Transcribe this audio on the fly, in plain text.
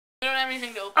We don't have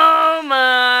anything to open. Oh my What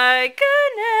are you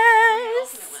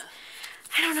goodness. opening it with?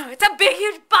 I don't know. It's a big,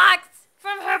 huge box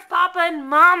from her papa and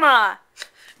mama.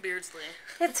 Beardsley.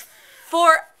 It's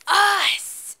for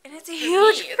us. And it's a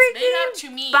huge me. It's made out freaking to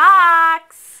me.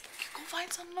 box. Go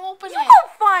find something to open You it. go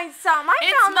find some.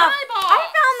 It's my box. I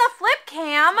found the flip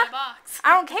cam. My box.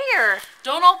 I don't care.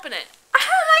 Don't open it. How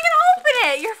am I going to open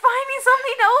it? You're finding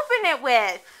something to open it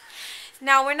with.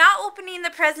 Now, we're not opening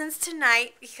the presents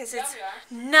tonight because it's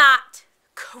not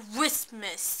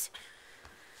Christmas.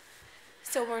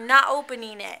 So we're not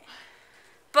opening it.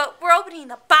 But we're opening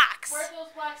the box. Where'd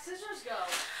those black scissors go?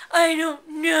 I don't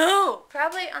know.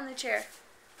 Probably on the chair.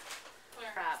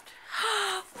 Wrapped.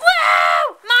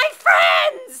 Wow! My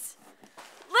friends!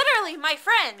 Literally, my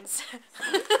friends.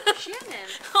 Shannon.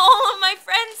 All of my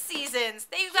friends' seasons.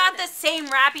 They got the same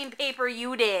wrapping paper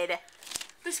you did.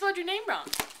 They spelled your name wrong.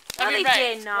 No, they right,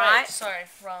 did not. Right. Sorry,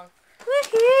 wrong.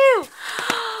 Woohoo!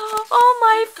 Oh,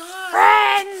 my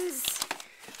friends!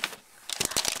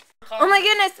 Oh my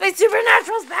goodness, my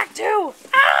Supernatural's back too!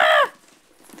 Ah!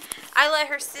 I let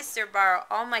her sister borrow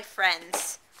all my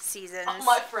friends' seasons. All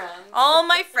my friends. All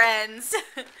my friends.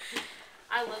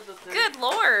 I live with them. Good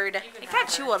lord. They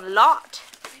got you a lot.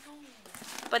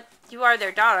 But you are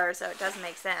their daughter, so it does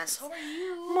make sense. So are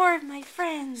you. More of my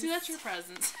friends. See, that's your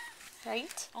presents.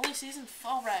 Right? Only season.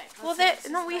 All right. Well,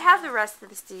 no, we have the rest of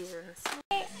the seasons.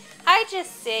 I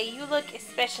just say you look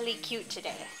especially cute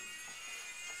today.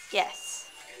 Yes.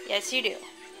 Yes, you do.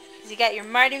 'Cause you got your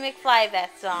Marty McFly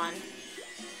vest on.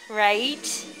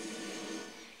 Right?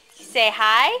 You say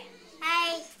hi.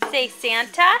 Hi, Say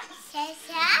Santa.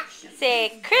 Santa.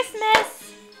 Say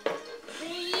Christmas.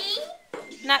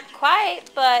 Not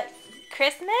quite, but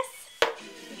Christmas.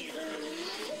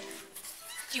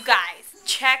 You guys,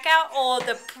 check out all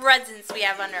the presents we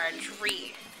have under our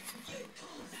tree.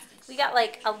 We got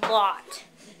like a lot.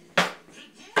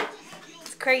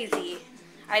 It's crazy.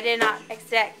 I did not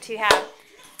expect to have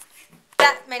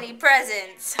that many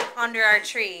presents under our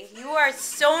tree. You are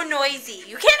so noisy.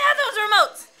 You can't have those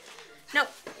remotes. No,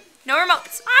 no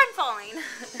remotes. I'm falling.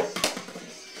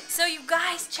 So you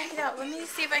guys, check it out. Let me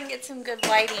see if I can get some good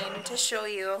lighting to show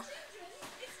you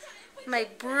my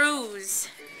bruise.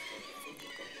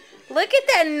 Look at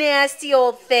that nasty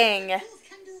old thing.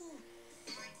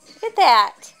 Look at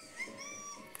that.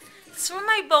 It's from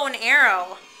my bow and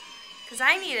arrow. Because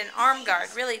I need an arm guard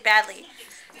really badly.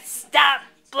 Stop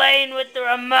playing with the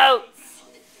remotes.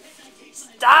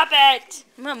 Stop it.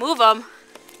 I'm going to move them.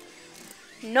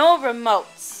 No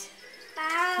remotes.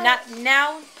 Not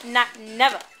now, not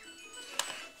never.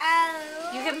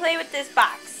 You can play with this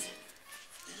box.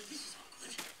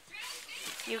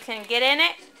 You can get in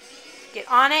it, get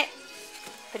on it,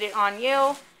 put it on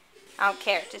you. I don't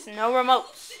care. Just no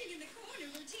remotes.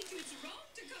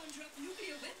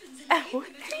 What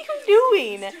are you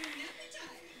doing?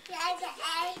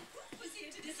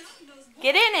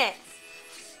 Get in it.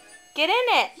 Get in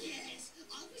it.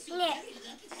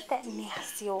 Look at that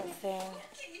nasty old thing.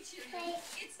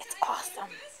 It's awesome.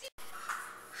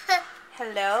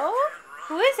 Hello?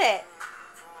 Who is it?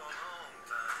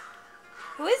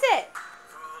 Who is it?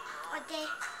 Okay.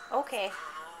 Okay.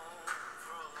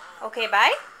 Okay,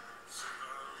 bye?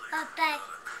 Okay.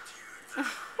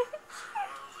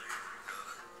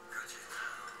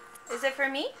 Is it for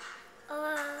me?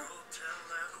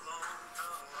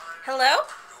 Hello?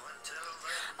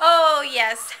 Oh,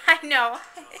 yes, I know.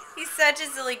 He's such a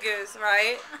silly goose,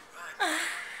 right?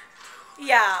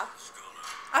 Yeah.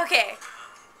 Okay.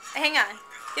 Hang on.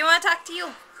 They want to talk to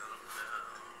you.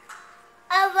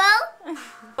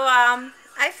 Hello?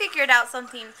 I figured out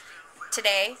something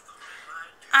today.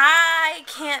 I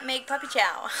can't make puppy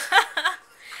chow.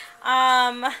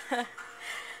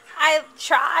 I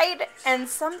tried and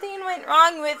something went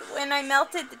wrong with when I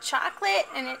melted the chocolate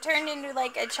and it turned into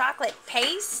like a chocolate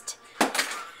paste.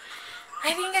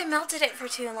 I think I melted it for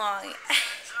too long.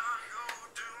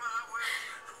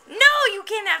 No, you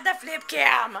can't have the flip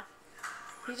cam.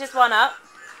 You just want up?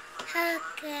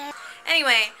 Okay.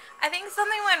 Anyway, I think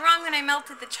something went wrong when I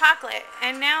melted the chocolate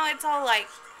and now it's all like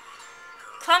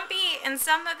clumpy and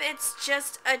some of it's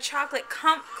just a chocolate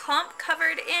clump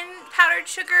covered in powdered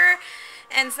sugar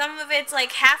and some of it's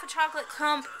like half a chocolate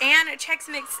clump and a Chex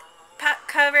Mix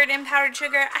covered in powdered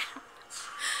sugar.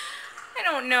 I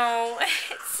don't know.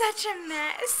 It's such a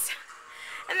mess.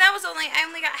 And that was I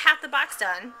only got half the box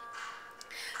done.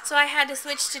 So I had to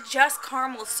switch to just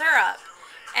caramel syrup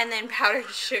and then powdered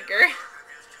sugar.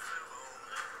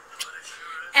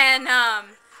 And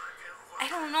I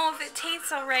don't know if it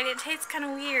tastes alright. It tastes kind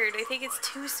of weird. I think it's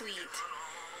too sweet.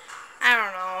 I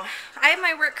don't know. I have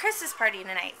my work Christmas party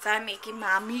tonight, so I'm making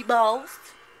my meatballs.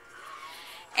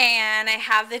 And I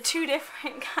have the 2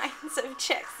 different kinds of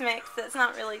Chex Mix. That's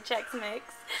not really Chex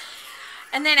Mix.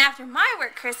 And then after my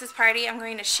work Christmas party, I'm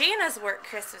going to Shayna's work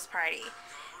Christmas party.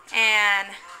 And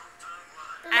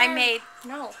I made,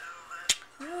 no,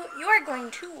 you are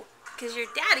going too, because your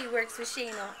daddy works with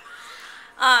Shayna.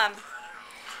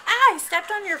 I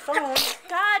stepped on your phone.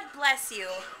 God bless you.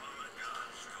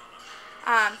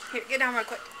 Here, get down real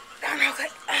quick. Down real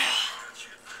quick.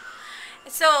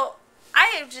 So,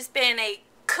 I have just been a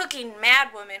cooking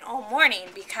mad woman all morning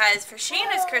because for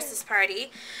Shayna's Christmas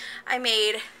party, I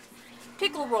made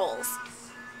pickle rolls,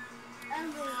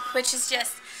 which is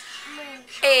just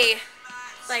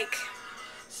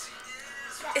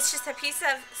it's just a piece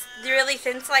of really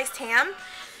thin sliced ham,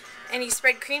 and you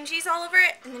spread cream cheese all over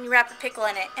it, and then you wrap a pickle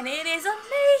in it, and it is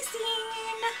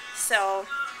amazing. So,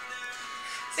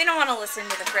 we don't want to listen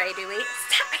to the fray, do we?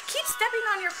 Stop, I keep stepping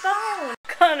on your phone.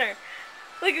 Connor,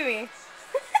 look at me.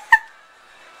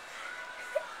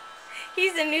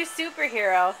 He's a new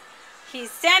superhero. He's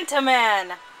Santa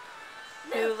Man,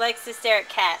 who likes to stare at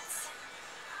cats.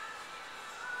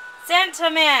 Santa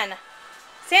Man.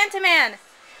 Santa Man.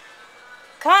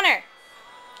 Connor.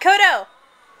 Kodo.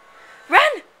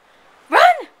 Run.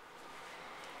 Run.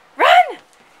 Run.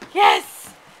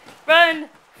 Yes. Run.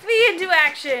 Flee into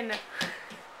action.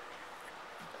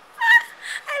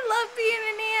 I love being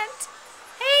an ant.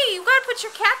 Hey, you gotta put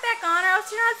your cap back on or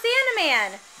else you're not Santa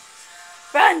Man.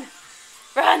 Run.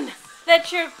 Run.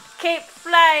 Let your cape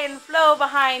fly and flow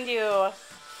behind you.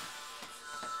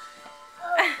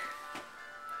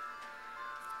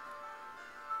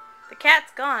 The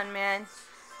cat's gone, man.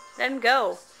 Let him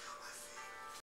go.